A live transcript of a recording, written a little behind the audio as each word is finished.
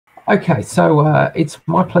Okay, so it's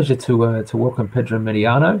my pleasure to welcome Pedro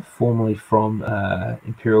Mediano, formerly from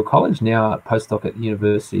Imperial College, now a postdoc at the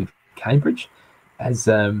University of Cambridge. As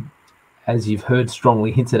you've heard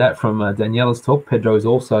strongly hinted at from Daniela's talk, Pedro is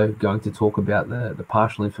also going to talk about the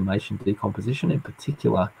partial information decomposition, in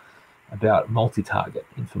particular about multi-target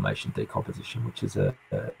information decomposition, which is a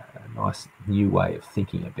nice new way of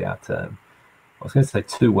thinking about I was going to say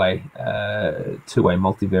two-way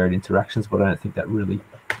multivariate interactions, but I don't think that really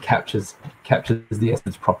captures the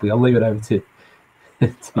essence properly. I'll leave it over to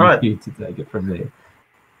you to take it from there.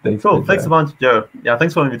 Thanks, cool. Thanks a bunch, Joe. Yeah,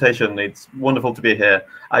 thanks for the invitation. It's wonderful to be here.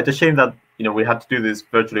 It's a shame that we had to do this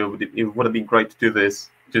virtually. It would have been great to do this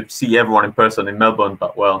to see everyone in person in Melbourne,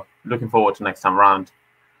 but well, looking forward to next time around.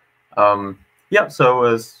 Yeah. So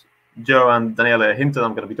as Joe and Daniela hinted,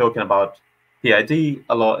 I'm going to be talking about PID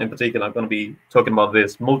a lot. In particular, I'm going to be talking about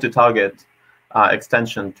this multi-target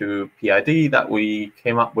extension to PID that we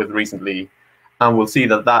came up with recently, and we'll see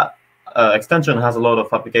that extension has a lot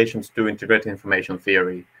of applications to integrated information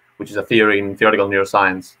theory, which is a theory in theoretical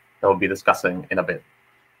neuroscience that we'll be discussing in a bit.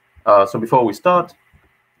 So before we start,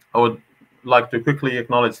 I would like to quickly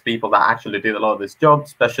acknowledge people that actually did a lot of this job,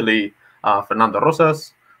 especially Fernando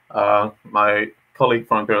Rosas, my colleague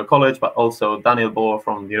from Imperial College, but also Daniel Bohr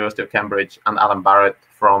from the University of Cambridge and Alan Barrett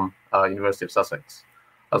from University of Sussex,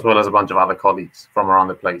 as well as a bunch of other colleagues from around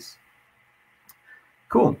the place.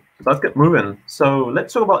 Cool, so let's get moving. So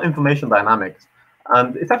let's talk about information dynamics.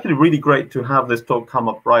 And it's actually really great to have this talk come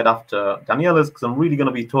up right after Daniela's, because I'm really going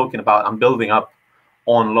to be talking about and building up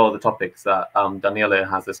on a lot of the topics that Daniela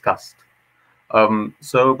has discussed.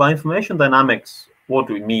 So by information dynamics, what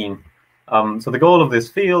do we mean? So the goal of this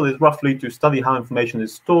field is roughly to study how information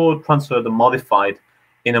is stored, transferred, and modified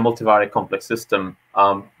in a multivariate complex system,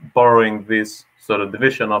 borrowing this sort of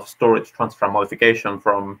division of storage, transfer, and modification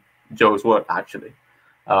from Joe's work, actually.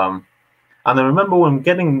 And I remember when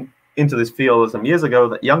getting into this field some years ago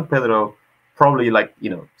that young Pedro, probably like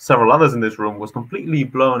several others in this room, was completely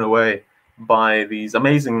blown away by these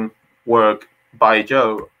amazing work by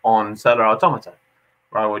Joe on cellular automata,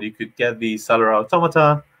 right? Where you could get these cellular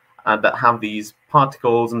automata that have these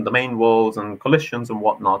particles and domain walls and collisions and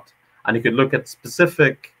whatnot, and you could look at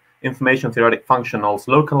specific information theoretic functionals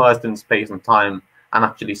localized in space and time and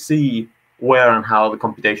actually see where and how the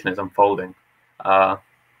computation is unfolding.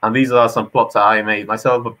 And these are some plots that I made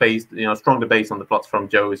myself, but based, strongly based on the plots from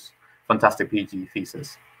Joe's fantastic PhD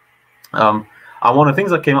thesis. And one of the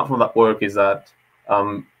things that came up from that work is that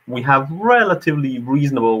we have relatively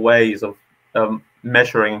reasonable ways of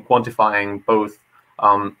measuring and quantifying both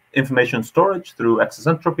information storage through excess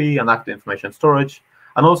entropy and active information storage,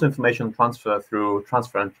 and also information transfer through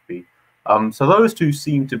transfer entropy. So those two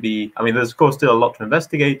seem to be, there's of course still a lot to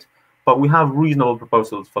investigate, but we have reasonable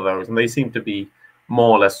proposals for those, and they seem to be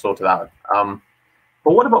more or less sorted out. But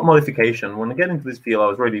what about modification? When I get into this field, I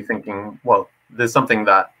was really thinking, well, there's something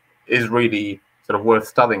that is really sort of worth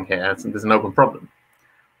studying here, and there's an open problem.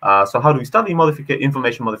 So how do we study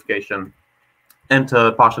information modification?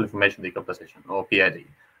 Enter partial information decomposition, or PID.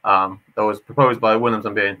 That was proposed by Williams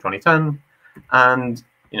and Beer in 2010. And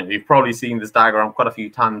you've probably seen this diagram quite a few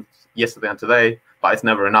times yesterday and today, but it's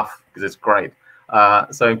never enough because it's great.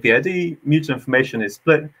 So in PID, mutual information is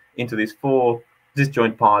split into these four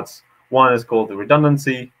disjoint parts. One is called the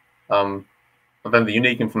redundancy, and then the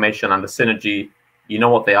unique information and the synergy. You know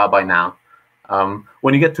what they are by now.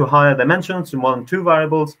 When you get to higher dimensions, to more than 2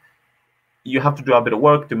 variables, you have to do a bit of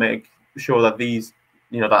work to make sure that these,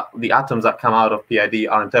 that the atoms that come out of PID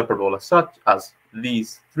are interpretable as such as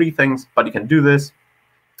these 3 things, but you can do this.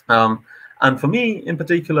 And for me, in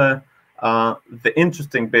particular, the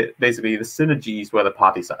interesting bit, basically, the synergy is where the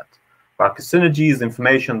party's at. Right? Because synergy is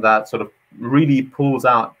information that sort of really pulls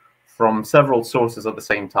out from several sources at the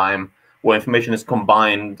same time, where information is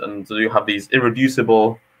combined, and so you have these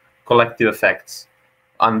irreducible collective effects.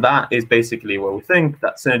 And that is basically where we think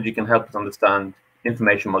that synergy can help us understand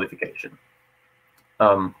information modification.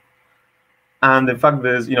 And in fact,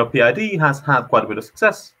 there's, PID has had quite a bit of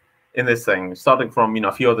success in this thing, starting from,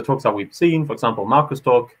 a few other talks that we've seen, for example, Marcus'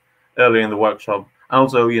 talk earlier in the workshop, and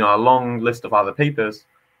also, a long list of other papers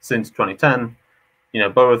since 2010,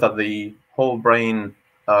 both at the whole brain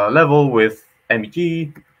level with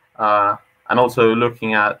MEG, and also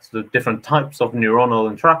looking at the different types of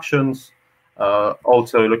neuronal interactions,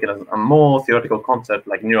 also looking at a more theoretical concept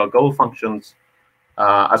like neural goal functions,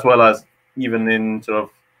 as well as even in sort of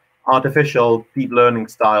artificial deep learning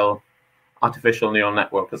style artificial neural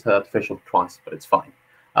network. That's artificial twice, but it's fine.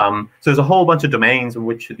 So there's a whole bunch of domains in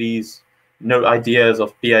which these ideas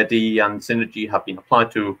of PID and synergy have been applied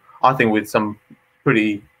to, I think, with some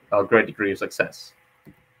pretty great degree of success.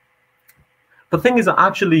 The thing is that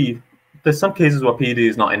actually, there's some cases where PED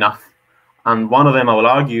is not enough. And one of them, I will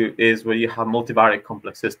argue, is where you have multivariate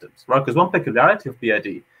complex systems, right? Because one peculiarity of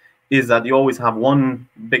PID is that you always have one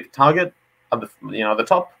big target at the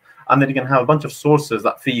top, and then you can have a bunch of sources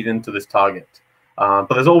that feed into this target. But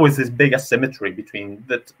there's always this big asymmetry between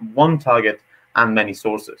that one target and many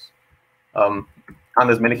sources. And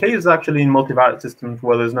there's many cases actually in multivariate systems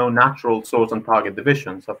where there's no natural source and target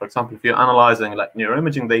division. So for example, if you're analyzing like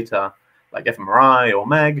neuroimaging data, like fMRI or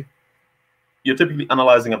MEG, you're typically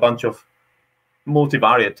analyzing a bunch of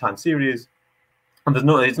multivariate time series, and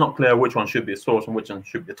it's not clear which one should be a source and which one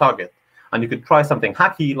should be the target. And you could try something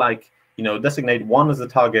hacky, like designate one as the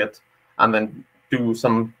target, and then do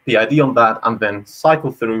some PID on that, and then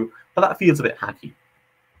cycle through. But that feels a bit hacky.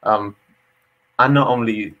 And not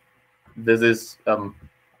only there's this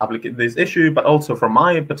this issue, but also from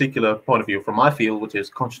my particular point of view, from my field, which is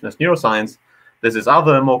consciousness neuroscience, there's this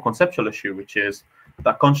other more conceptual issue, which is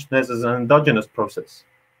that consciousness is an endogenous process.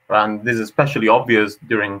 And this is especially obvious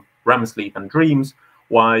during REM sleep and dreams,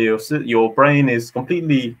 while your brain is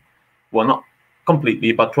completely, well, not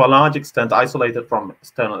completely, but to a large extent isolated from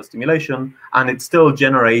external stimulation, and it's still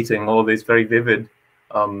generating all this very vivid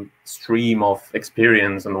stream of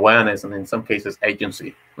experience and awareness, and in some cases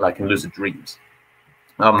agency, like in lucid dreams.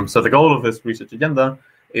 So the goal of this research agenda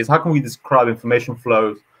is how can we describe information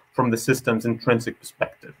flows from the system's intrinsic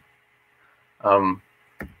perspective.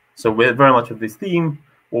 So we're very much of this theme.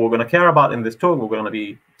 What we're going to care about in this talk, what we're going to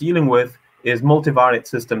be dealing with, is multivariate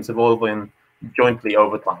systems evolving jointly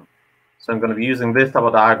over time. So I'm going to be using this type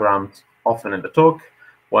of diagrams often in the talk,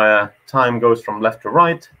 where time goes from left to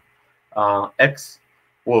right. X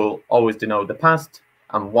will always denote the past,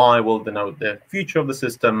 and Y will denote the future of the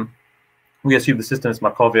system. We assume the system is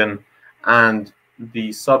Markovian, and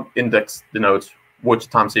the sub-index denotes which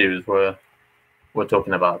time series we're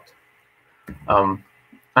talking about.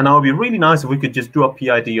 And now it would be really nice if we could just do a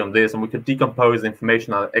PID on this, and we could decompose the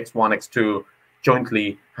information that X1, X2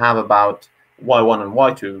 jointly have about Y1 and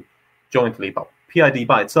Y2 jointly. But PID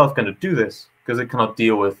by itself cannot do this because it cannot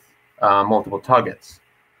deal with multiple targets.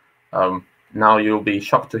 Now you'll be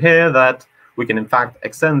shocked to hear that we can in fact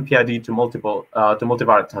extend PID to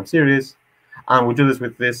multivariate time series, and we do this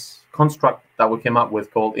with this construct that we came up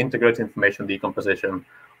with called integrated information decomposition,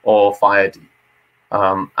 or PHID.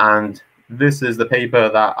 And this is the paper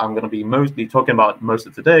that I'm going to be mostly talking about most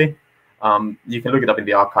of today. You can look it up in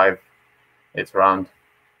the archive. It's around.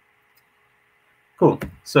 Cool.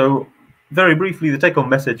 So very briefly, the take-home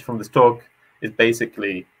message from this talk is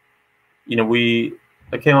basically, we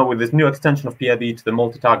came up with this new extension of PID to the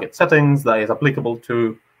multi-target settings that is applicable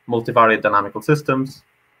to multivariate dynamical systems.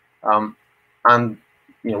 And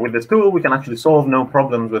with this tool, we can actually solve known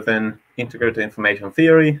problems within integrated information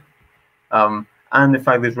theory. And in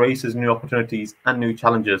fact, this raises new opportunities and new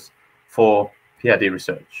challenges for PID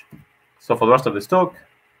research. So for the rest of this talk,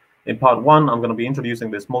 in part one, I'm going to be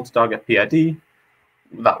introducing this multi-target PID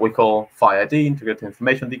that we call PHID, integrated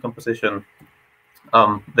information decomposition. Then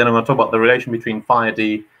I'm going to talk about the relation between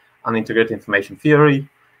PHID and integrated information theory,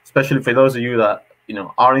 especially for those of you that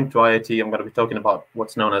are into IIT. I'm going to be talking about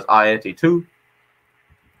what's known as IIT 2.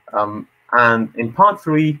 And in part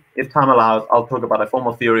three, if time allows, I'll talk about a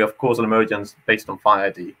formal theory of causal emergence based on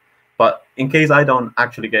PHID. But in case I don't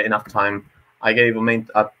actually get enough time, I gave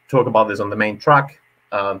a talk about this on the main track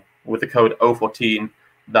with the code 014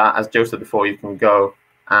 that, as Joe said before, you can go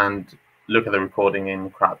and look at the recording in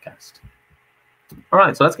Crowdcast. All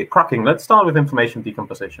right, so let's get cracking. Let's start with information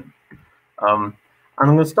decomposition. And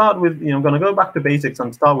I'm going to start with, I'm going to go back to basics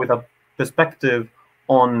and start with a perspective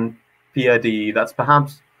on PID that's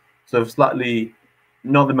perhaps sort of slightly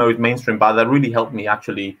not the most mainstream, but that really helped me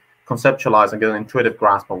actually conceptualize and get an intuitive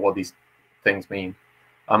grasp of what these things mean.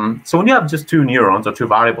 So when you have just two neurons, or two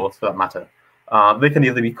variables for that matter, they can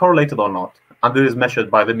either be correlated or not, and this is measured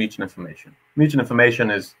by the mutual information. Mutual information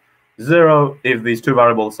is 0 if these two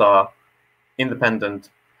variables are independent,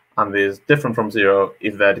 and is different from 0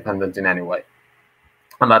 if they're dependent in any way.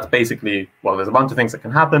 And that's basically, well, there's a bunch of things that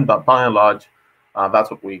can happen, but by and large, that's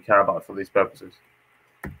what we care about for these purposes.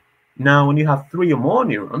 Now, when you have 3 or more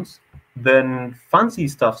neurons, then fancy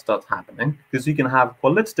stuff starts happening, because you can have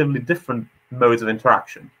qualitatively different modes of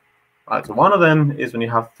interaction. Right? So one of them is when you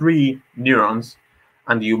have 3 neurons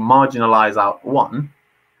and you marginalize out one,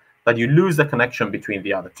 that you lose the connection between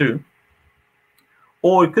the other 2.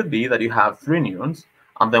 Or it could be that you have 3 neurons,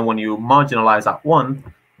 and then when you marginalize out one,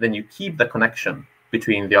 then you keep the connection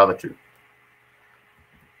between the other 2.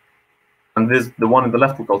 And this, the one on the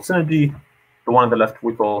left we call synergy, the one on the left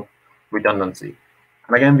we call redundancy.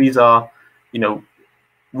 And again, these are,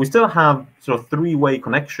 we still have sort of 3-way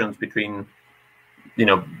connections between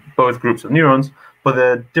both groups of neurons, but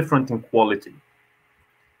they're different in quality.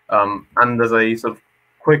 And there's a sort of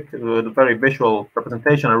quick, very visual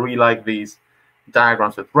representation. I really like these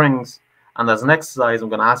diagrams with rings. And as an exercise, I'm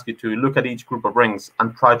going to ask you to look at each group of rings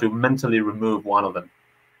and try to mentally remove one of them.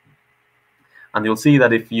 And you'll see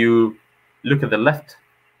that if you look at the left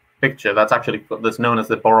picture, that's known as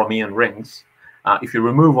the Borromean rings. If you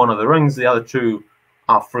remove one of the rings, the other two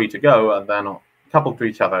are free to go, and they're not coupled to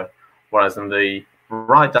each other. Whereas in the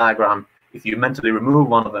right diagram, if you mentally remove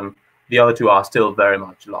one of them, the other two are still very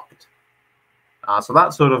much locked. So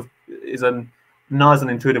that sort of is a nice and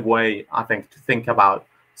intuitive way, I think, to think about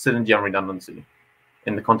synergy and redundancy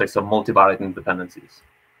in the context of multivariate interdependencies.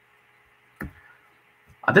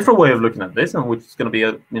 A different way of looking at this, and which is going to be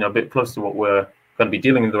a bit close to what we're going to be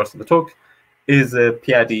dealing in the rest of the talk, is a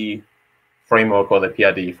PID framework or the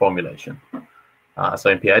PID formulation. So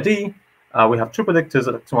in PID, we have two predictors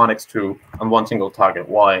at x1, x2, and one single target,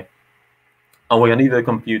 y. And we can either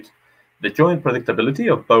compute the joint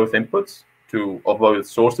predictability of both inputs of both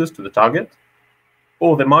sources to the target,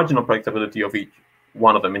 or the marginal predictability of each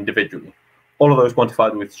one of them individually. All of those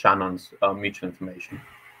quantified with Shannon's mutual information.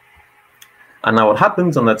 And now what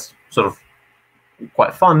happens, and that's sort of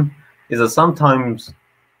quite fun, is that sometimes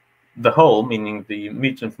the whole, meaning the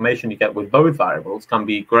mutual information you get with both variables, can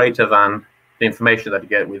be greater than the information that you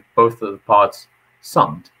get with both of the parts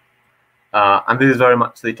summed. And this is very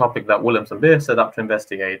much the topic that Williams and Beer set up to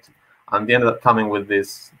investigate. And they ended up coming with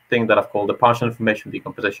this thing that I've called the partial information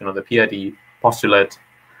decomposition, or the PID postulate,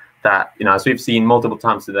 that, as we've seen multiple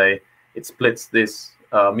times today, it splits this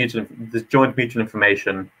joint mutual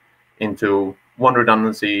information into one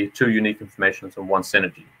redundancy, two unique informations, and one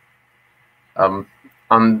synergy.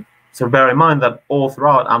 And so bear in mind that all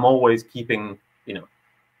throughout, I'm always keeping,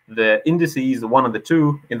 the indices, the one and the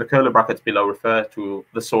two, in the curly brackets below refer to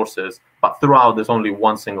the sources, but throughout there's only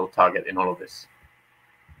one single target in all of this.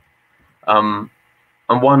 And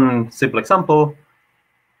one simple example,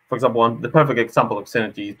 for example, the perfect example of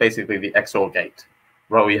synergy is basically the XOR gate,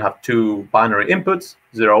 where we have two binary inputs,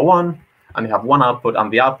 0, 1, and you have one output,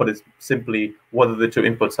 and the output is simply whether the two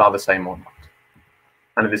inputs are the same or not.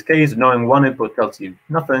 And in this case, knowing one input tells you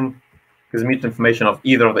nothing, because the mutual information of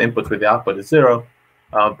either of the inputs with the output is 0.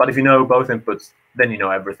 But if you know both inputs, then you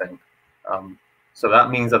know everything. So that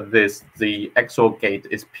means that the XOR gate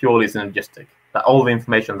is purely synergistic, that all the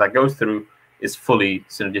information that goes through is fully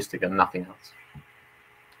synergistic and nothing else.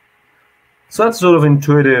 So that's sort of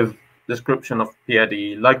intuitive description of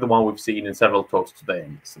PID, like the one we've seen in several talks today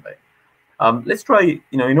and yesterday. Let's try,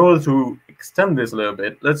 in order to extend this a little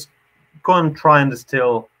bit, let's go and try and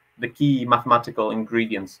distill the key mathematical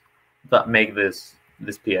ingredients that make this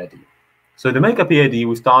PID. So to make a PID,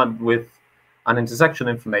 we start with an intersection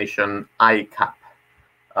information I cap.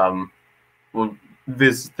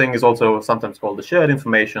 This thing is also sometimes called the shared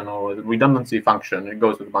information or the redundancy function. It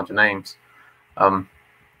goes with a bunch of names. And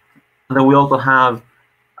then we also have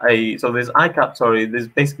this ICAP, this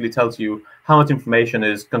basically tells you how much information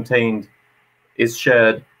is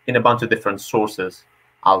shared in a bunch of different sources,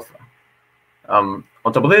 alpha. On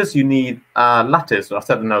top of this, you need a lattice or a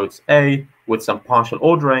set of nodes A with some partial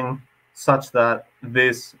ordering, such that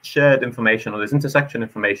this shared information or this intersection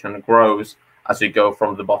information grows as you go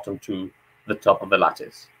from the bottom to the top of the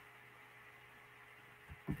lattice.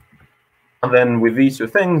 And then with these two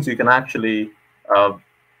things, you can actually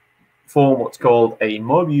form what's called a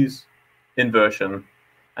Mobius inversion,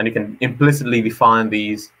 and you can implicitly define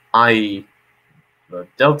these I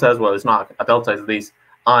deltas. Well, it's not a delta, it's these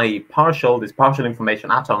these partial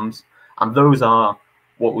information atoms, and those are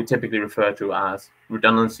what we typically refer to as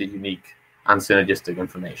redundancy, unique, and synergistic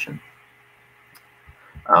information.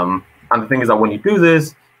 And the thing is that when you do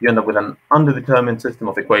this, you end up with an underdetermined system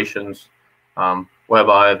of equations,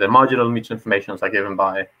 whereby the marginal mutual informations are given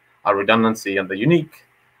by a redundancy and the unique,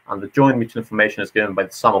 and the joint mutual information is given by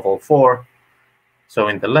the sum of all four. So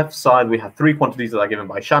in the left side, we have 3 quantities that are given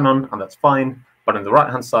by Shannon, and that's fine. But on the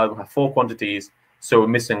right-hand side, we have 4 quantities, so we're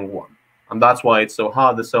missing 1. And that's why it's so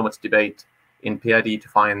hard. There's so much debate in PID to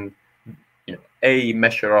find a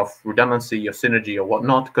measure of redundancy or synergy or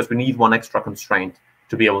whatnot, because we need one extra constraint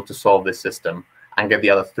to be able to solve this system and get the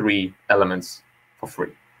other 3 elements for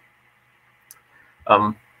free.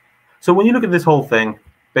 So when you look at this whole thing,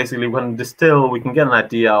 basically when distill, we can get an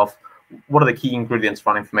idea of what are the key ingredients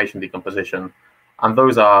for an information decomposition. And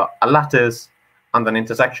those are a lattice and an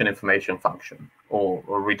intersection information function, or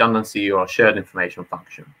redundancy or shared information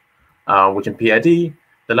function, which in PID,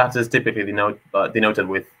 the lattice is typically denoted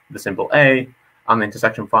with the symbol A, and the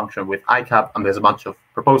intersection function with ICAP, and there's a bunch of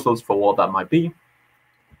proposals for what that might be.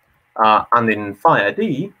 And in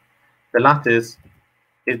PhiID, the lattice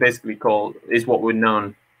is basically what we're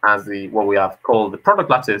known as what we have called the product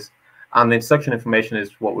lattice, and the intersection information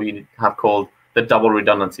is what we have called the double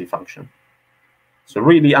redundancy function. So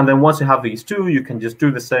really, and then once you have these two, you can just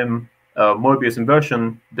do the same Mobius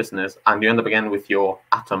inversion business, and you end up again with your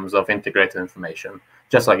atoms of integrated information,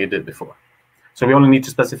 just like you did before. So we only need to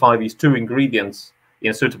specify these two ingredients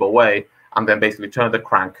in a suitable way, and then basically turn the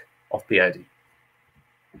crank of PID.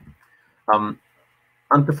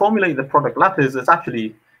 And to formulate the product lattice, it's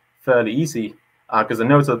actually fairly easy, because the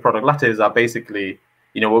nodes of the product lattice are basically,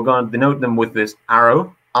 we're going to denote them with this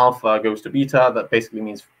arrow. Alpha goes to beta. That basically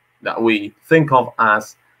means that we think of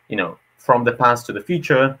as, from the past to the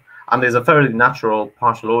future. And there's a fairly natural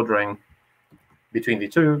partial ordering between the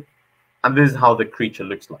two. And this is how the creature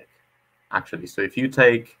looks like, actually. So if you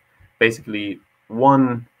take basically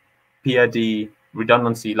one PID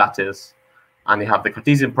redundancy lattice, and you have the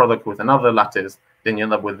Cartesian product with another lattice, then you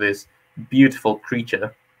end up with this beautiful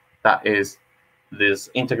creature that is this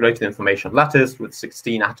integrated information lattice with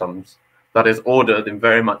 16 atoms that is ordered in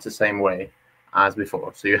very much the same way as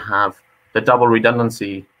before. So you have the double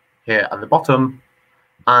redundancy here at the bottom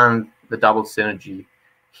and the double synergy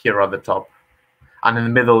here at the top. And in the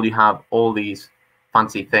middle, you have all these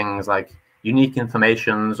fancy things like unique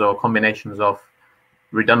informations or combinations of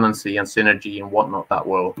redundancy and synergy and whatnot that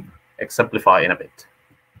will exemplify in a bit.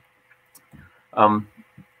 On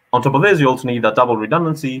top of this, you also need that double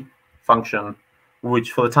redundancy function,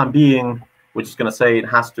 which for the time being, we're just going to say it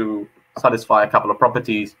has to satisfy a couple of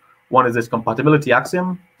properties. One is this compatibility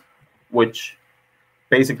axiom, which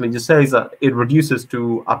basically just says that it reduces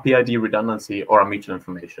to a PID redundancy or a mutual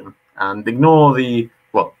information. And ignore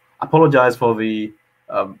apologize for the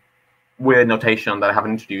weird notation that I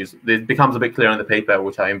haven't introduced. It becomes a bit clearer in the paper,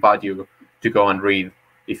 which I invite you to go and read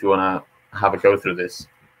if you want to have a go through this.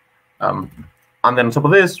 And then on top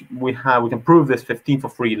of this, we can prove this 15 for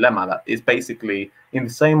free lemma that is basically in the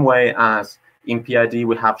same way as in PID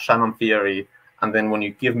we have Shannon theory, and then when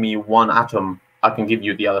you give me one atom, I can give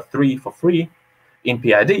you the other three for free. In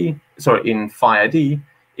phi-ID,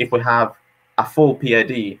 if we have a full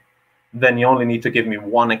PID, then you only need to give me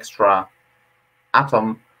one extra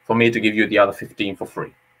atom for me to give you the other 15 for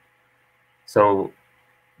free. So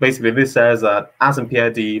basically, this says that as in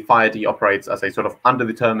PID, phi-ID operates as a sort of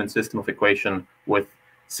underdetermined system of equation with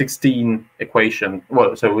 16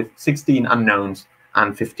 with 16 unknowns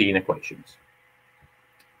and 15 equations.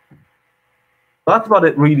 That's about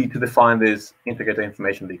it really to define this integrated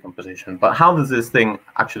information decomposition. But how does this thing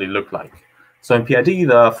actually look like? So in PID,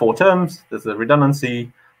 there are 4 terms. There's the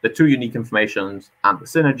redundancy, the 2 unique informations, and the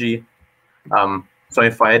synergy. So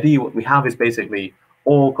in phi-ID, what we have is basically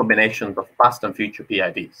all combinations of past and future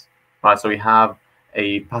PIDs. Right? So we have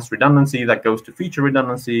a past redundancy that goes to future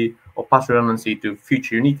redundancy, or past redundancy to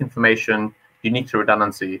future unique information, unique to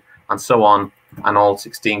redundancy, and so on, and all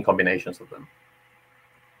 16 combinations of them.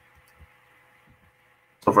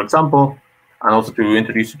 So for example, and also to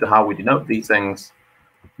introduce you to how we denote these things,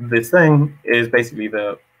 this thing is basically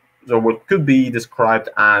what could be described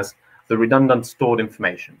as the redundant stored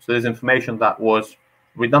information. So there's information that was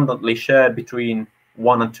redundantly shared between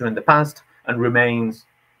 1 and 2 in the past and remains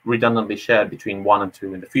redundantly shared between 1 and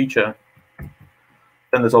 2 in the future.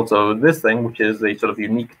 Then there's also this thing, which is a sort of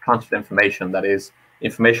unique transfer information, that is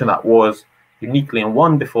information that was uniquely in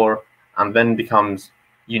 1 before and then becomes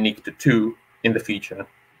unique to 2 in the future.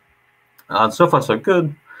 And so far, so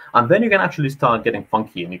good. And then you can actually start getting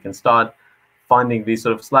funky, and you can start finding these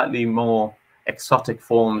sort of slightly more exotic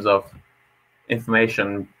forms of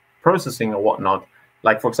information processing or whatnot.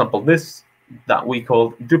 Like, for example, this that we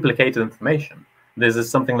call duplicated information. This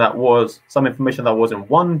is something that was some information that was in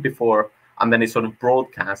 1 before, and then it's sort of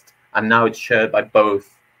broadcast, and now it's shared by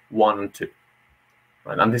both 1 and 2.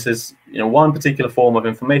 Right? And this is one particular form of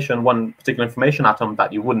information, one particular information atom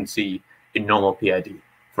that you wouldn't see in normal PID,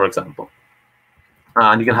 for example.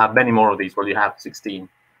 And you can have many more of these. Well, you have 16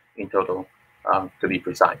 in total, to be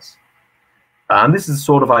precise. And this is the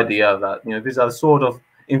sort of idea that these are the sort of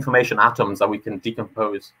information atoms that we can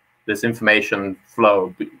decompose this information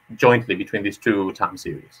flow jointly between these 2 time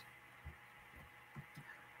series.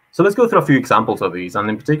 So let's go through a few examples of these, and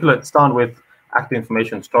in particular, let's start with active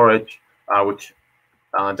information storage, which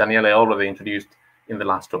Daniele already introduced in the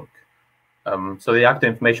last talk. So the active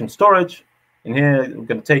information storage, in here, we're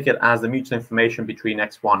going to take it as the mutual information between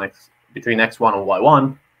x1 and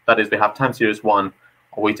y1. That is, we have time series 1,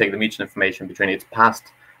 or we take the mutual information between its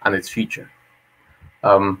past and its future.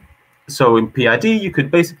 So in PID, you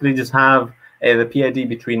could basically just have the PID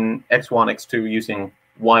between x1, x2 using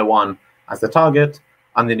y1 as the target,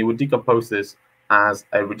 and then you would decompose this as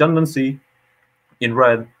a redundancy in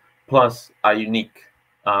red plus a unique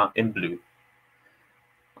in blue.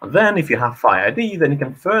 And then if you have phi ID, then you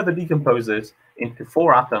can further decompose it into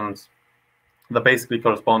 4 atoms that basically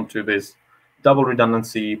correspond to this double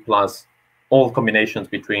redundancy plus all combinations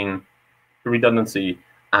between redundancy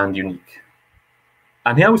and unique.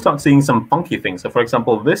 And here we start seeing some funky things. So for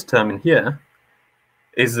example, this term in here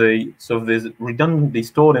is this redundantly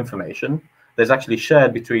stored information that's actually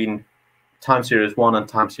shared between time series 1 and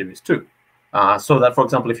time series 2. So that, for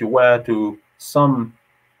example, if you were to sum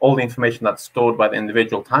all the information that's stored by the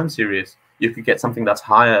individual time series, you could get something that's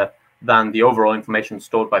higher than the overall information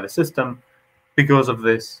stored by the system because of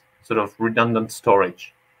this sort of redundant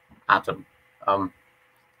storage atom.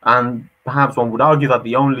 And perhaps one would argue that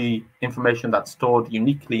the only information that's stored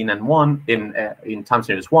uniquely in N1 in time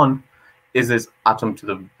series 1 is this atom to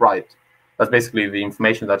the right. That's basically the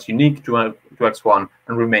information that's unique to X1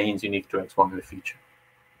 and remains unique to X1 in the future.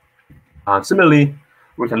 Similarly,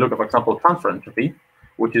 we can look at, for example, transfer entropy,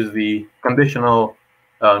 which is the conditional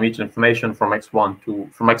mutual information from X2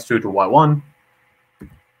 to Y1.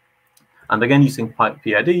 And again, using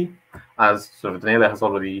PID, as sort of Daniela has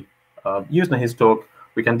already used in his talk,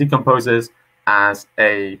 we can decompose this as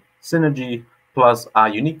a synergy plus our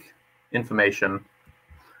unique information.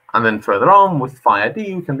 And then further on with phi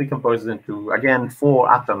ID, we can decompose it into, again,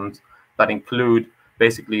 4 atoms that include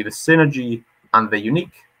basically the synergy and the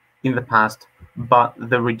unique in the past, but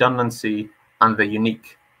the redundancy and the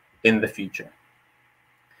unique in the future.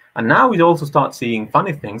 And now we also start seeing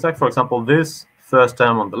funny things, like, for example, this first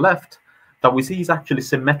term on the left that we see is actually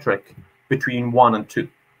symmetric between 1 and 2.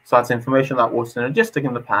 So that's information that was synergistic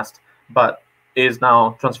in the past, but is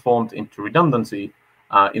now transformed into redundancy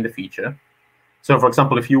in the future. So, for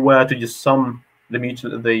example, if you were to just sum the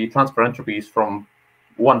transfer entropies from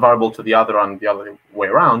one variable to the other and the other way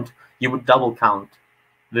around, you would double count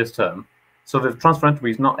this term. So the transfer entropy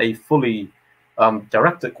is not a fully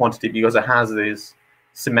directed quantity because it has this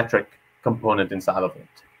symmetric component inside of it.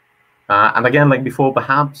 And again, like before,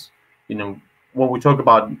 perhaps, when we talk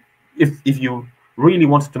about if you really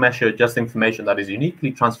wanted to measure just information that is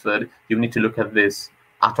uniquely transferred, you need to look at this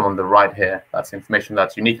atom on the right here. That's information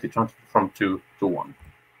that's uniquely transferred from 2 to 1.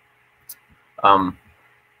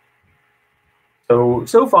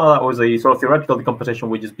 So far, that was a sort of theoretical decomposition.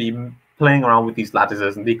 We'd just be playing around with these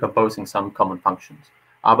lattices and decomposing some common functions.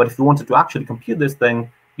 But if you wanted to actually compute this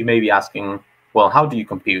thing, you may be asking, well, how do you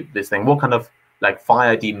compute this thing? What kind of phi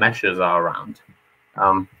ID measures are around?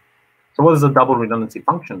 So what does a double redundancy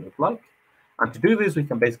function look like? And to do this, we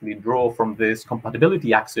can basically draw from this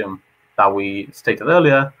compatibility axiom that we stated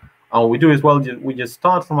earlier. And what we do is, well, we just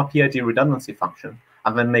start from a PID redundancy function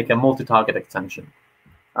and then make a multi-target extension.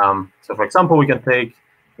 So for example, we can take,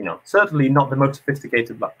 certainly not the most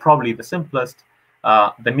sophisticated, but probably the simplest,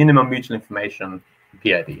 the minimum mutual information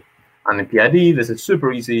PID. And in PID, this is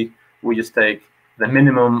super easy. We just take the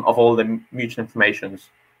minimum of all the mutual informations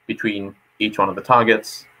between each one of the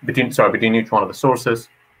targets, between each one of the sources.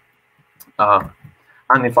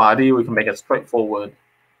 And in PID, we can make a straightforward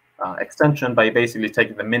extension by basically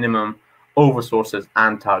taking the minimum over sources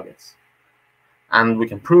and targets. And we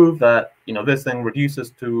can prove that this thing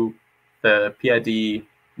reduces to the PID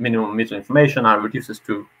minimum mutual information and reduces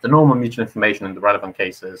to the normal mutual information in the relevant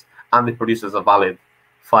cases, and it produces a valid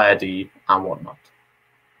phi ID and whatnot.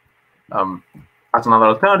 As another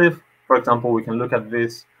alternative, for example, we can look at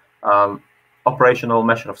this operational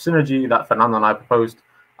measure of synergy that Fernando and I proposed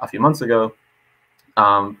a few months ago,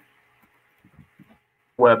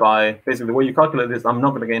 whereby basically the way you calculate this, I'm not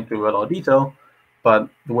going to get into a lot of detail, but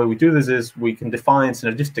the way we do this is we can define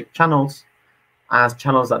synergistic channels as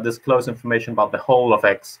channels that disclose information about the whole of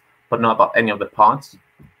X, but not about any of the parts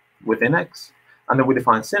within X. And then we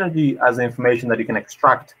define synergy as the information that you can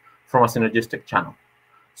extract from a synergistic channel.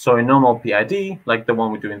 So in normal PID, like the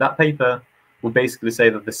one we do in that paper, we basically say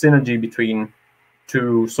that the synergy between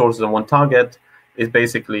 2 sources and 1 target is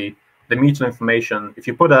basically the mutual information. If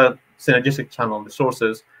you put a synergistic channel on the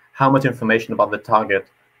sources, how much information about the target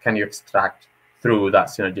can you extract through that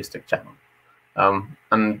synergistic channel?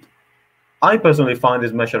 And I personally find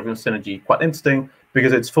this measure of synergy quite interesting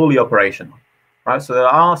because it's fully operational, right? So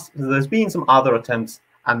there's been some other attempts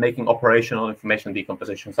at making operational information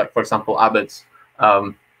decompositions, like, for example, Abbott's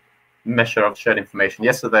measure of shared information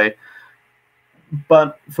yesterday.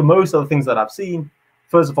 But for most of the things that I've seen,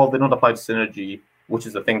 first of all, they're not applied to synergy, which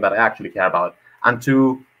is the thing that I actually care about. And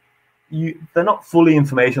two, they're not fully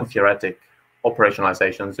information theoretic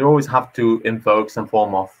operationalizations. You always have to invoke some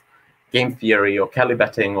form of game theory or Kelly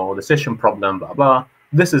betting or decision problem, blah, blah.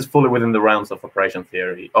 This is fully within the realms of operation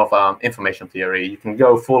theory, of information theory. You can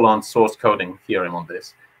go full on source coding theorem on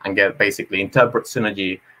this and basically interpret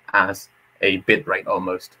synergy as a bit rate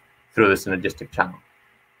almost through the synergistic channel.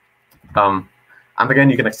 And again,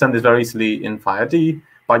 you can extend this very easily in PhiID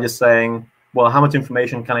by just saying, well, how much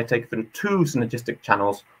information can I take through two synergistic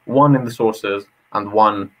channels, one in the sources and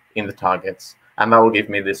one in the targets? And that will give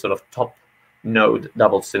me this sort of top node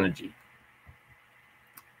double synergy.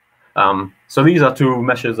 So these are two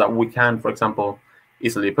measures that we can, for example,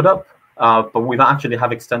 easily put up, but we actually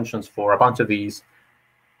have extensions for a bunch of these,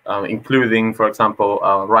 including, for example,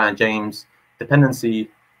 Ryan James dependency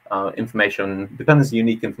information, dependency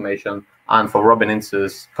unique information, and for Robin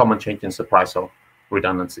Ince's common change in surprisal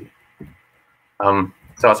redundancy.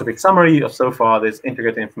 So as a quick summary of so far, this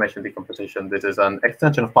integrated information decomposition. This is an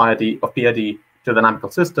extension of PID to dynamical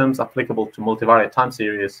systems applicable to multivariate time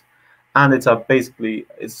series, and it's basically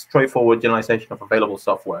straightforward generalization of available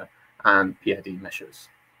software and PID measures.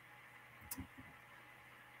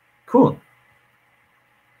 Cool.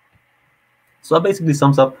 So that basically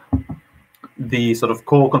sums up the sort of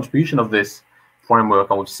core contribution of this framework,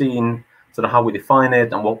 and we've seen sort of how we define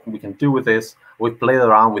it and what we can do with this. We've played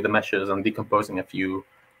around with the measures and decomposing a few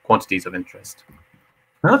quantities of interest.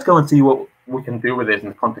 Now let's go and see what we can do with it in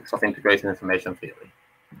the context of integrated information theory.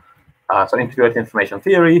 So integrated information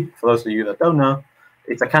theory, for those of you that don't know,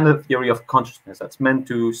 it's a kind of theory of consciousness that's meant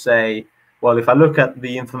to say, well, if I look at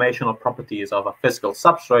the informational properties of a physical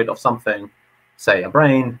substrate of something, say a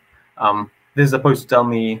brain, this is supposed to tell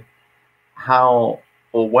me how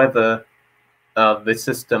or whether the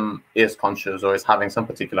system is conscious or is having some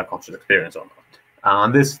particular conscious experience or not.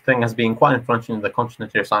 And this thing has been quite influential in the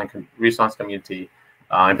consciousness neuroscience community,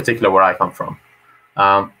 in particular where I come from.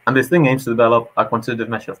 And this thing aims to develop a quantitative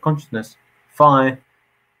measure of consciousness, phi,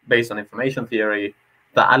 based on information theory,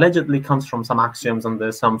 that allegedly comes from some axioms, and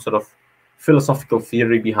there's some sort of philosophical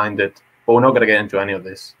theory behind it, but we're not going to get into any of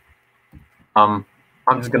this. I'm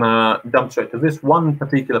just going to jump straight to this one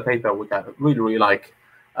particular paper, which I really, really like,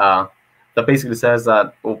 that basically says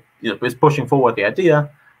that, or is pushing forward the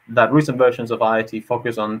idea that recent versions of IIT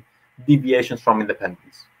focus on deviations from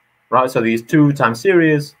independence, right? So these two time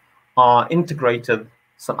series are integrated,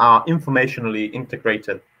 are informationally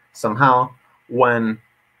integrated somehow when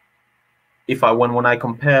I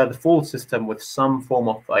compare the full system with some form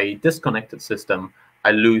of a disconnected system,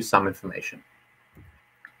 I lose some information.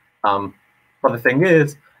 But the thing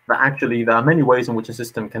is that actually there are many ways in which a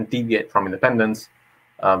system can deviate from independence.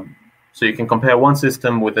 So you can compare one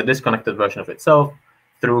system with a disconnected version of itself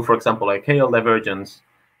through, for example, a KL divergence,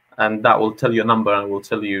 and that will tell you a number and will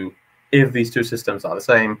tell you if these two systems are the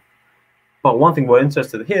same. But one thing we're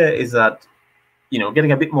interested here is that,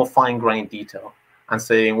 getting a bit more fine-grained detail and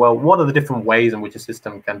saying, well, what are the different ways in which a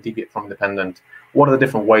system can deviate from independent? What are the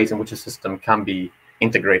different ways in which a system can be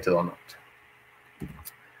integrated or not?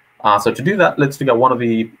 So to do that, let's look at one of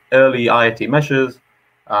the early IIT measures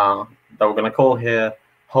that we're going to call here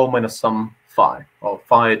whole minus sum phi, or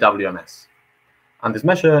phi WMS. And this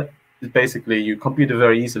measure is basically you compute it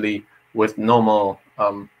very easily with normal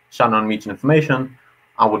Shannon Meachin information.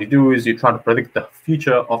 And what you do is you try to predict the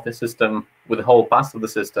future of the system with the whole past of the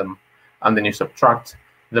system, and then you subtract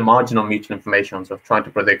the marginal Meachin information, so trying to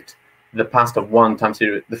predict the past of one time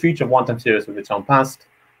series, the future of one time series with its own past,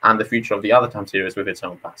 and the future of the other time series with its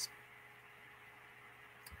own past.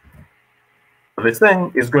 This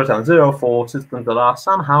thing is greater than 0 for systems that are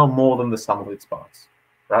somehow more than the sum of its parts,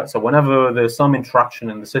 right? So whenever there's some interaction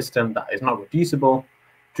in the system that is not reducible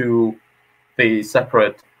to the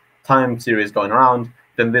separate time series going around,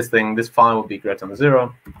 then this phi will be greater than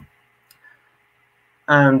 0.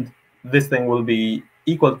 And this thing will be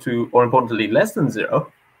equal to, or importantly, less than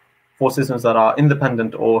 0 for systems that are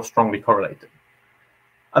independent or strongly correlated.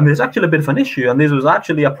 And there's actually a bit of an issue, and this was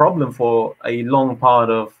actually a problem for a long part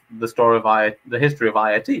of the story of the history of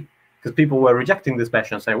IIT, because people were rejecting this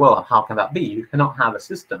measure and saying, well, how can that be? You cannot have a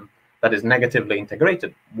system that is negatively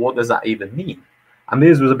integrated. What does that even mean? And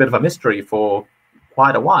this was a bit of a mystery for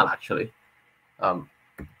quite a while, actually. And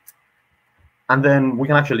then we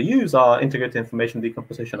can actually use our integrated information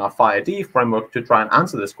decomposition, our PhiID framework, to try and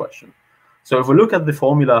answer this question. So if we look at the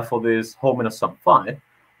formula for this whole minus sum phi,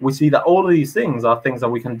 we see that all of these things are things that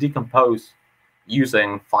we can decompose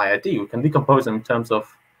using PhiID. We can decompose them in terms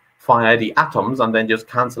of PhiID atoms and then just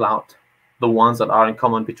cancel out the ones that are in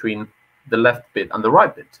common between the left bit and the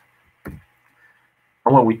right bit.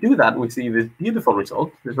 And when we do that, we see this beautiful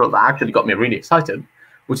result. This result that actually got me really excited,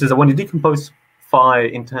 which is that when you decompose phi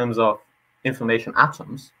in terms of information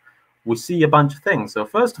atoms, we see a bunch of things. So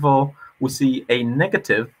first of all, we see a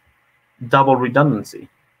negative double redundancy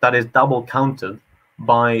that is double counted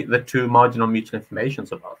by the two marginal mutual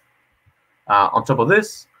informations above. On top of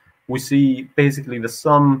this, we see basically the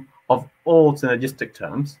sum of all synergistic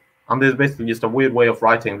terms, And there's basically just a weird way of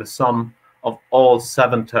writing the sum of all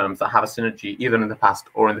 7 terms that have a synergy either in the past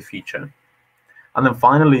or in the future. And then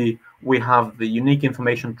finally, we have the unique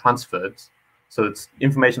information transferred. So it's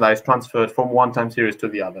information that is transferred from one time series to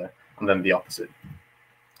the other, and then the opposite.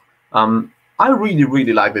 I really,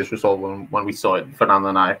 really like this result when we saw it, Fernando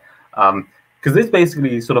and I, because this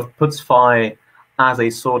basically sort of puts phi as a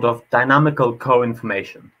sort of dynamical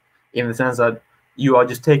co-information, in the sense that you are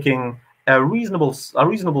just taking a reasonable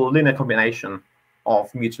linear combination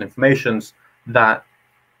of mutual informations that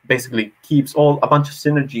basically keeps a bunch of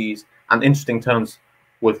synergies and interesting terms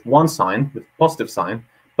with one sign, with positive sign,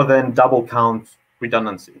 but then double count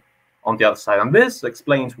redundancy on the other side. And this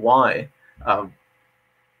explains why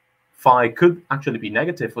phi could actually be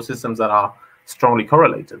negative for systems that are strongly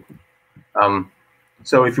correlated.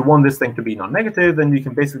 So if you want this thing to be non-negative, then you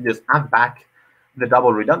can basically just add back the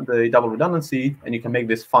double redundancy, and you can make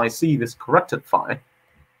this phi c, this corrected phi.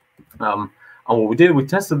 And what we did, we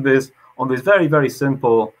tested this on this very, very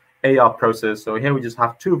simple AR process. So here we just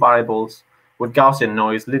have 2 variables with Gaussian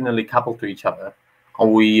noise linearly coupled to each other.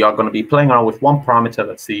 And we are going to be playing around with one parameter,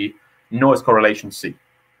 let's see, noise correlation C.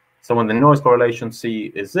 So when the noise correlation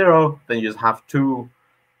C is 0, then you just have 2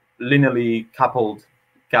 linearly coupled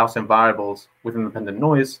Gaussian variables with independent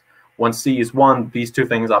noise. When C is 1, these 2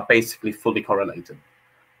 things are basically fully correlated.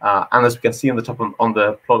 And as we can see on the top on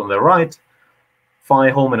the plot on the right, phi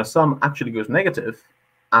whole minus sum actually goes negative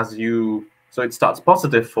so it starts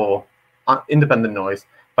positive for independent noise,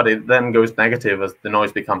 but it then goes negative as the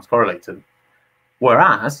noise becomes correlated.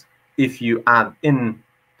 Whereas if you add in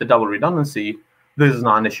the double redundancy, this is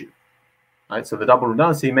not an issue, right? So the double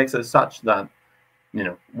redundancy makes it such that,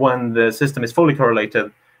 when the system is fully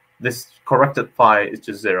correlated, this corrected phi is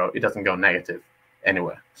just 0. It doesn't go negative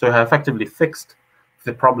anywhere. So I have effectively fixed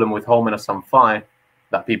the problem with whole minus sum phi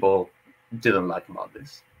that people didn't like about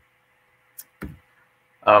this.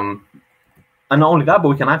 And not only that, but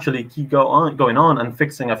we can actually keep going on and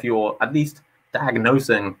fixing a few, or at least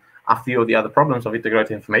diagnosing a few of the other problems of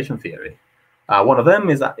integrated information theory. One of them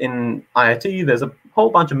is that in IIT, there's a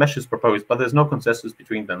whole bunch of meshes proposed, but there's no consensus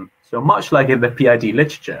between them. So much like in the PID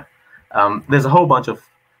literature, there's a whole bunch of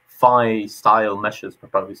phi-style meshes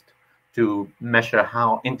proposed to measure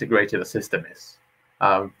how integrated a system is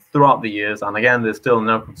throughout the years. And again, there's still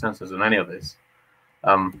no consensus on any of this.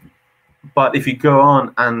 But if you go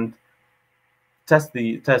on and test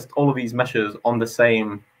all of these meshes on the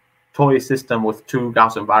same toy system with 2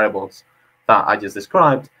 Gaussian variables that I just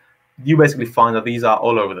described, you basically find that these are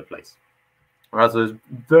all over the place. Whereas there's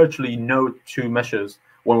virtually no 2 meshes.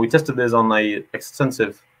 When we tested this on an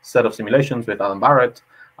extensive set of simulations with Alan Barrett,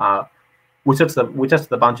 we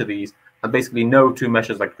tested a bunch of these, and basically no 2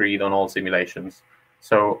 meshes agreed on all simulations.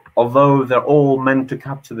 So although they're all meant to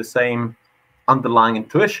capture the same underlying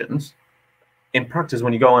intuitions, in practice,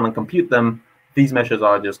 when you go on and compute them, these meshes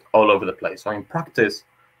are just all over the place. So in practice,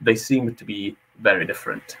 they seem to be very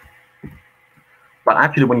different. But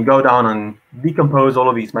actually, when you go down and decompose all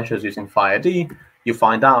of these meshes using phi-ID, you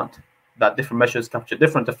find out that different meshes capture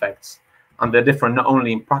different effects, and they're different not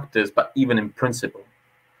only in practice, but even in principle,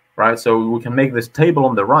 right? So we can make this table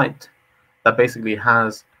on the right that basically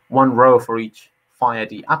has 1 row for each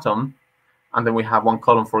phi-ID atom, and then we have 1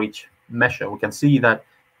 column for each measure. We can see that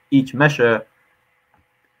each measure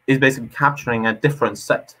is basically capturing a different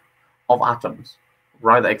set of atoms,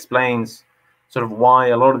 right? That explains sort of why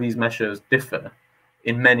a lot of these measures differ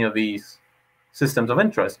in many of these systems of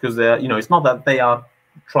interest, because they're, it's not that they are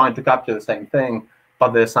trying to capture the same thing, but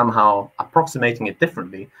they're somehow approximating it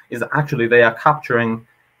differently. Is that actually they are capturing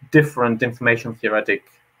different information theoretic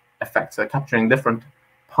effects. They're capturing different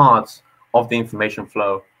parts of the information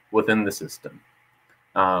flow within the system.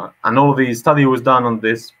 And all of the study was done on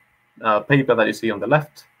this paper that you see on the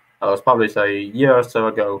left. That was published a year or so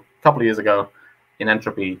ago, a couple of years ago, in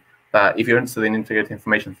Entropy. If you're interested in integrated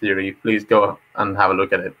information theory, please go and have a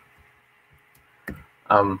look at it.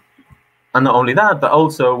 And not only that, but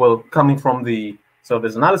also, well, coming from so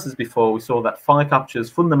this analysis before, we saw that phi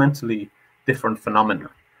captures fundamentally different phenomena.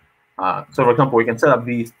 So for example, we can set up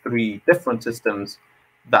these 3 different systems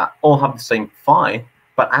that all have the same phi,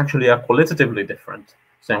 but actually are qualitatively different.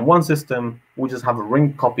 So in one system, we just have a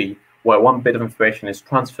ring copy where 1 bit of information is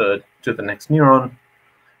transferred to the next neuron.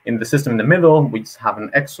 In the system in the middle, we just have an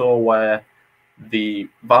XOR where the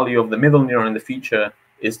value of the middle neuron in the feature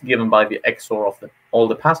is given by the XOR of all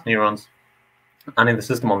the past neurons. And in the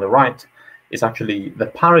system on the right, is actually the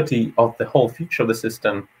parity of the whole feature of the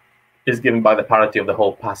system is given by the parity of the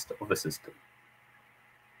whole past of the system.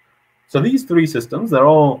 So these 3 systems, they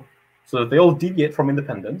all deviate from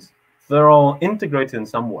independence. They're all integrated in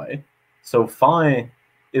some way. So phi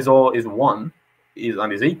is one,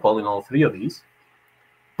 and is equal in all three of these,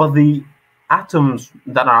 but the atoms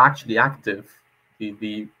that are actually active,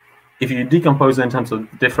 if you decompose it in terms of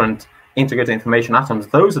different integrated information atoms,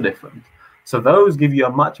 those are different. So those give you a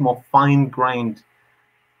much more fine-grained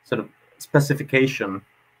sort of specification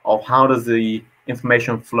of how does the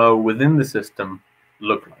information flow within the system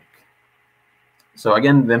look like. So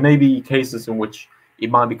again, there may be cases in which it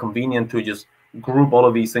might be convenient to just group all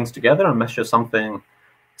of these things together and measure something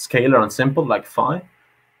scalar and simple like phi.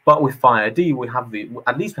 But with phi-ID, we have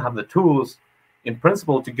at least we have the tools in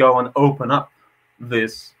principle to go and open up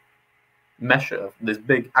this measure, this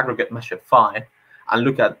big aggregate measure phi, and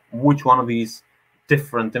look at which one of these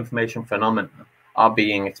different information phenomena are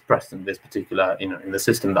being expressed in this particular, in the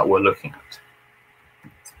system that we're looking at.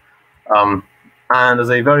 And as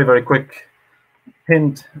a very, very quick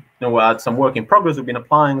hint, we're at some work in progress. We've been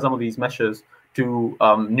applying some of these measures to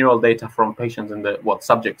neural data from patients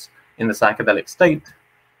subjects in the psychedelic state.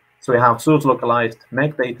 So we have source localized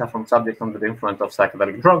MEG data from subjects under the influence of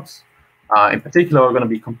psychedelic drugs. In particular, we're going to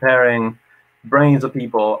be comparing brains of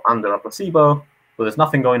people under a placebo, where there's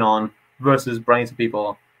nothing going on, versus brains of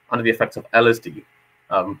people under the effects of LSD.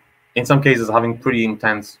 In some cases, having pretty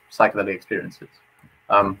intense psychedelic experiences.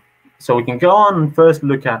 So we can go on and first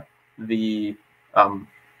look at the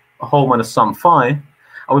whole minus sum phi, and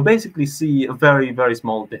we basically see a very, very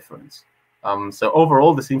small difference. So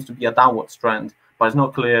overall, there seems to be a downward trend, but it's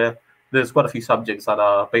not clear. There's quite a few subjects that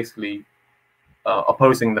are basically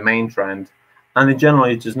opposing the main trend, and in general,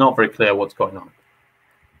 it's just not very clear what's going on.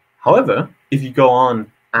 However, if you go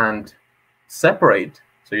on and separate,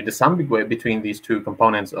 so you disambiguate between these two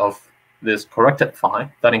components of this corrected phi,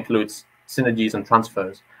 that includes synergies and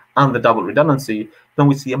transfers, and the double redundancy, then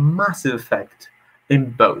we see a massive effect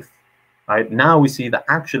in both. Right? Now we see that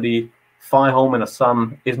actually phi whole minus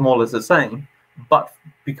sum is more or less the same, but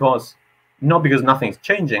not because nothing's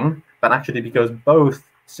changing, but actually because both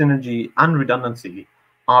synergy and redundancy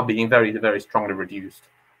are being very, very strongly reduced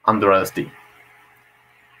under LSD.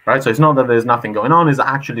 Right? So it's not that there's nothing going on, it's that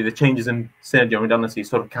actually the changes in synergy and redundancy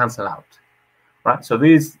sort of cancel out. Right? So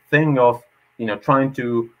this thing of trying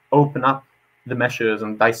to open up the measures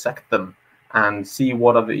and dissect them and see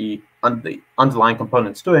what are the underlying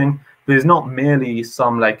components doing, there's not merely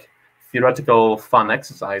some theoretical fun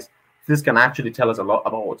exercise. This can actually tell us a lot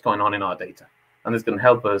about what's going on in our data, and this can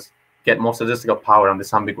help us get more statistical power and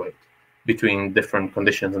disambiguate between different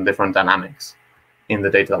conditions and different dynamics in the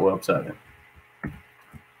data that we're observing.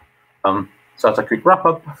 So as a quick wrap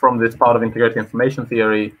up from this part of integrated information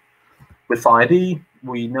theory, with phi-ID,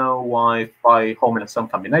 we know why phi whole minus sum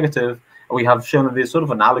can be negative. We have shown that this is sort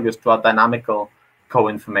of analogous to our dynamical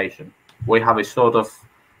co-information. We have a sort of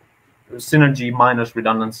synergy minus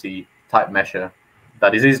redundancy type measure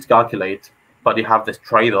that is easy to calculate, but you have this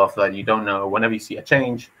trade-off that you don't know. Whenever you see a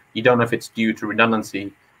change, you don't know if it's due to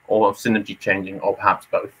redundancy or synergy changing, or perhaps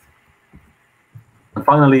both. And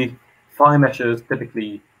finally, phi measures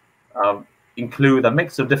typically include a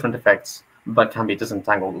mix of different effects that can be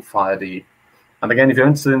disentangled with phi-ID. And again, if you're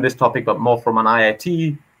interested in this topic, but more from an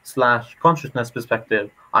IIT/consciousness perspective,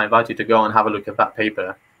 I invite you to go and have a look at that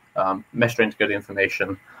paper, Measure Integrated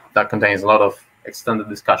Information, that contains a lot of extended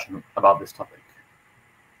discussion about this topic.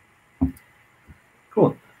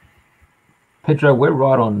 Cool. Pedro, we're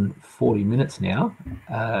right on 40 minutes now.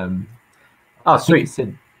 Sweet.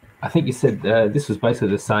 I think you said this was basically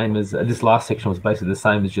the same as this last section was basically the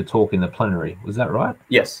same as your talk in the plenary. Was that right?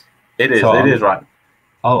 Yes, it is. So it is right.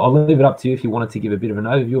 I'll leave it up to you if you wanted to give a bit of an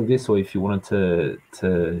overview of this, or if you wanted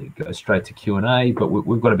to go straight to Q&A. But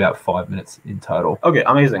we've got about 5 minutes in total. Okay,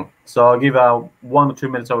 amazing. So I'll give a 1 or 2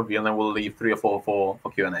 minutes overview, and then we'll leave 3 or 4 for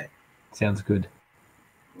Q&A. Sounds good.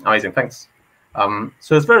 Amazing. Thanks. So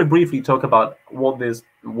let's very briefly talk about what this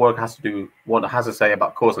work has to do, what it has to say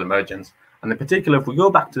about causal emergence. And in particular, if we go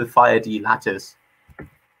back to the phi-ID lattice and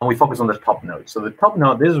we focus on the top node. So the top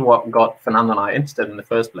node, this is what got Fernando and I interested in the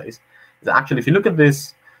first place. Is actually, if you look at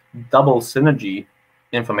this double synergy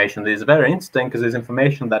information, this is very interesting because there's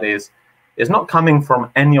information that is not coming from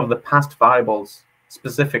any of the past variables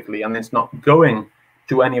specifically, and it's not going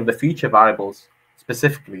to any of the future variables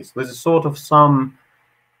specifically. So there's sort of some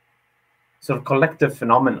sort of collective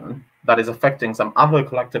phenomenon that is affecting some other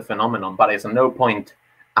collective phenomenon, but is at no point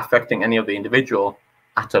affecting any of the individual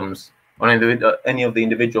atoms or any of the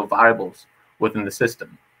individual variables within the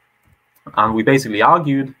system. And we basically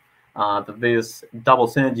argued that this double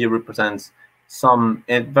synergy represents some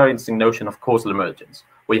very interesting notion of causal emergence,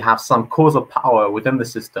 where you have some causal power within the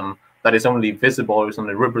system that is only visible or is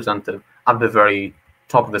only represented at the very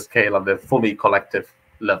top of the scale, at the fully collective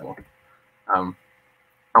level.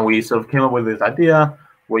 And we sort of came up with this idea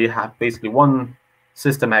where you have basically one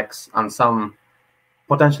system X and some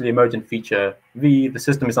potentially emergent feature V. The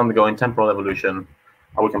system is undergoing temporal evolution.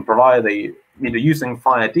 We can provide either using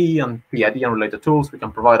phi-ID and p-ID and related tools, we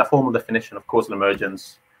can provide a formal definition of causal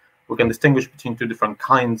emergence. We can distinguish between two different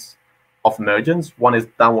kinds of emergence. One is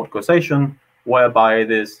downward causation, whereby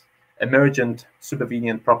this emergent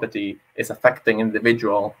supervenient property is affecting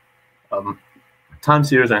individual time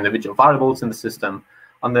series or individual variables in the system.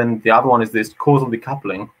 And then the other one is this causal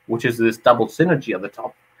decoupling, which is this double synergy at the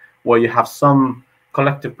top, where you have some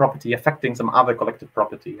collective property affecting some other collective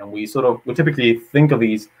property. And we typically think of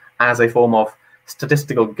these as a form of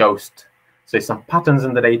statistical ghost. So some patterns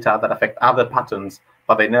in the data that affect other patterns,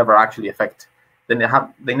 but they never actually affect, they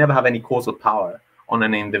never have any causal power on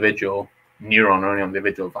an individual neuron or an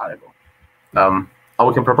individual variable. And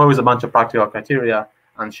we can propose a bunch of practical criteria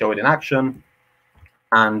and show it in action.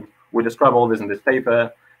 And we describe all this in this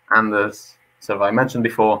paper. And as I mentioned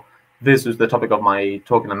before, this is the topic of my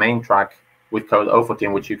talk in the main track with code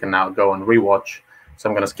 014, which you can now go and rewatch. So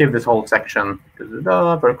I'm going to skip this whole section,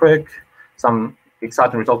 very quick. Some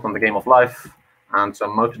exciting results on the game of life, and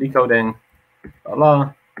some motor decoding,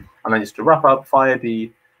 and then just to wrap up,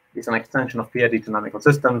 phi-ID is an extension of p-ID dynamical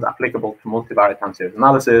systems applicable to multivariate time series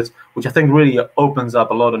analysis, which I think really opens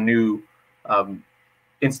up a lot of new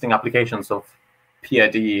interesting applications of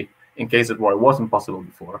p-ID in cases where it wasn't possible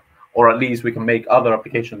before, or at least we can make other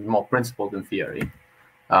applications more principled in theory.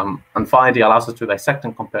 And phi-ID allows us to dissect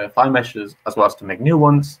and compare phi meshes as well as to make new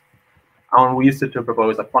ones. And we used it to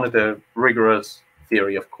propose a quantitative, rigorous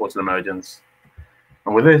theory of causal emergence.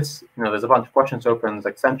 And with this, there's a bunch of questions open,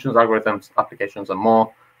 extensions, algorithms, applications, and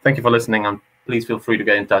more. Thank you for listening, and please feel free to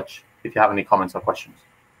get in touch if you have any comments or questions.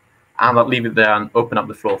 And I'll leave it there and open up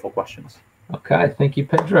the floor for questions. Okay, thank you,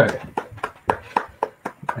 Pedro.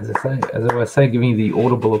 As I was saying, giving you the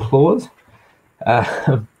audible applause.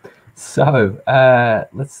 So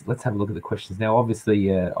let's have a look at the questions now. Obviously,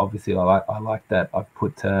 I like that. I've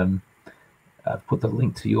put the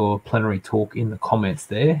link to your plenary talk in the comments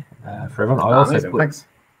there for everyone. I also put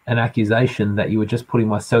an accusation that you were just putting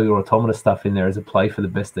my cellular automata stuff in there as a play for the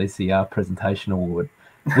best ECR presentation award,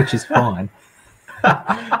 which is fine.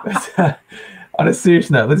 But, on a serious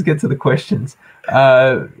note, let's get to the questions.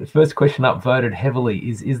 The first question up, voted heavily,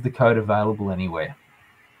 is the code available anywhere?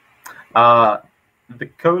 The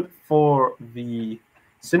code for the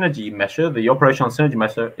synergy measure, the operational synergy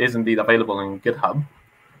measure, is indeed available in GitHub,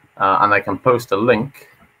 and I can post a link.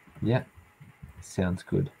 Yeah, sounds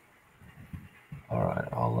good. All right,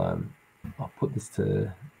 I'll put this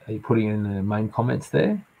to. Are you putting in the main comments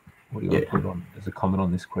there? What do you want to put on as a comment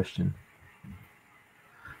on this question?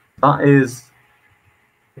 That is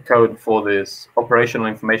the code for this operational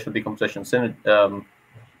information decomposition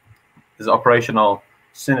this operational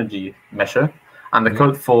synergy measure. And the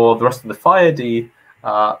code for the rest of the phi-ID,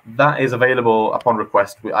 that is available upon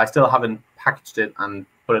request. I still haven't packaged it and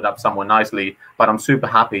put it up somewhere nicely, but I'm super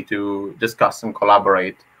happy to discuss and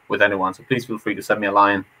collaborate with anyone. So please feel free to send me a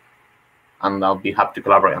line, and I'll be happy to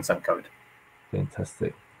collaborate and send code.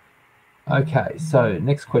 Fantastic. Okay, so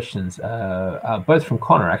next questions, both from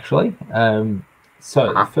Connor, actually.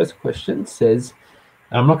 The first question says,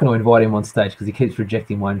 and I'm not going to invite him on stage because he keeps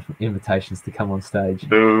rejecting my invitations to come on stage.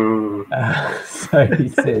 So he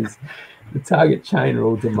says, the target chain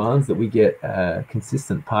rule demands that we get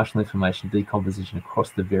consistent partial information decomposition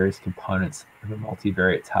across the various components of a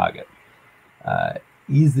multivariate target.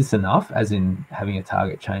 Is this enough, as in having a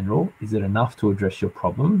target chain rule? Is it enough to address your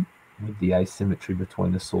problem with the asymmetry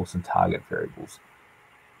between the source and target variables?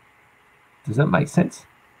 Does that make sense?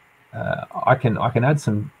 I can add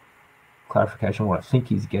some clarification on what I think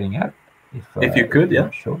he's getting at. If you could, yeah.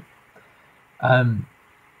 Sure.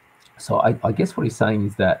 So I guess what he's saying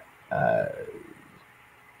is that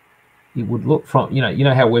it would look from, you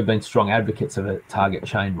know how we've been strong advocates of a target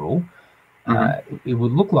chain rule. It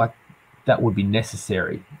would look like that would be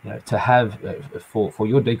necessary, to have for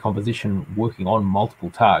your decomposition working on multiple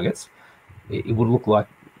targets. It would look like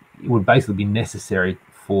it would basically be necessary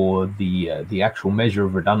for the actual measure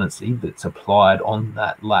of redundancy that's applied on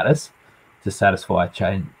that lattice to satisfy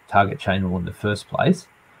a target chain rule in the first place.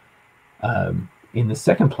 In the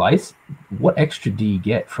second place, what extra do you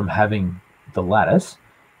get from having the lattice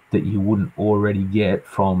that you wouldn't already get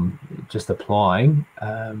from just applying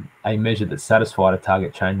a measure that satisfied a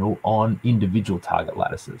target chain rule on individual target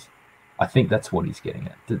lattices? I think that's what he's getting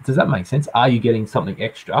at. Does that make sense? Are you getting something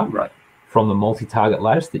extra from the multi-target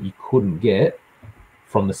lattice that you couldn't get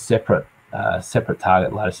from the separate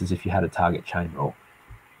target lattices if you had a target chain rule?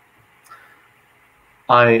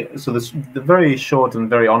 The very short and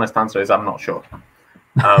very honest answer is I'm not sure.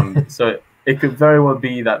 So it could very well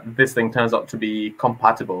be that this thing turns out to be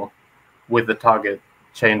compatible with the target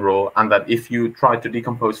chain rule, and that if you try to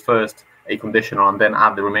decompose first a conditional and then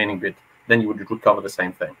add the remaining bit, then you would recover the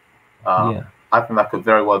same thing. Yeah. I think that could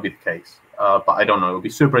very well be the case, but I don't know. It would be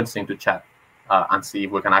super interesting to chat and see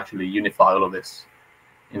if we can actually unify all of this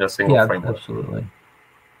in a single framework. Absolutely.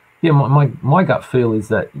 Yeah, my gut feel is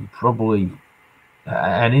that you probably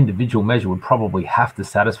an individual measure would probably have to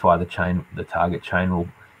satisfy the target chain rule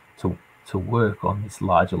to work on this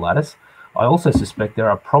larger lattice. I also suspect there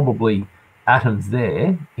are probably atoms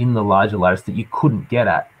there in the larger lattice that you couldn't get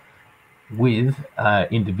at with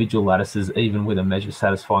individual lattices, even with a measure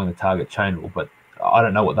satisfying the target chain rule. But I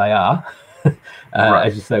don't know what they are. Right.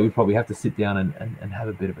 As you say, we'd probably have to sit down and have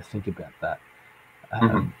a bit of a think about that.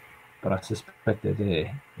 But I suspect they're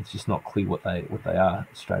there. It's just not clear what they are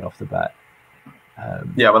straight off the bat.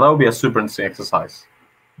 Yeah, well, that would be a super interesting exercise.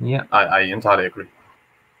 Yeah, I entirely agree.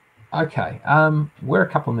 Okay, we're a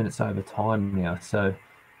couple of minutes over time now, so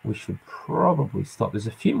we should probably stop. There's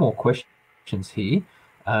a few more questions here.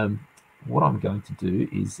 What I'm going to do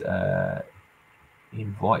is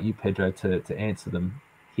invite you, Pedro, to answer them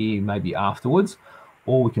here maybe afterwards,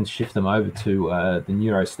 or we can shift them over to the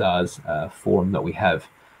Neurostars forum that we have.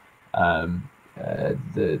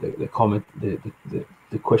 The comment,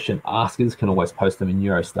 the question askers can always post them in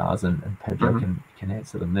Neurostars, and Pedro can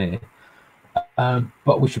answer them there.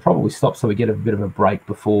 But we should probably stop so we get a bit of a break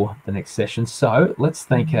before the next session. So let's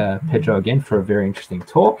thank Pedro again for a very interesting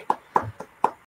talk.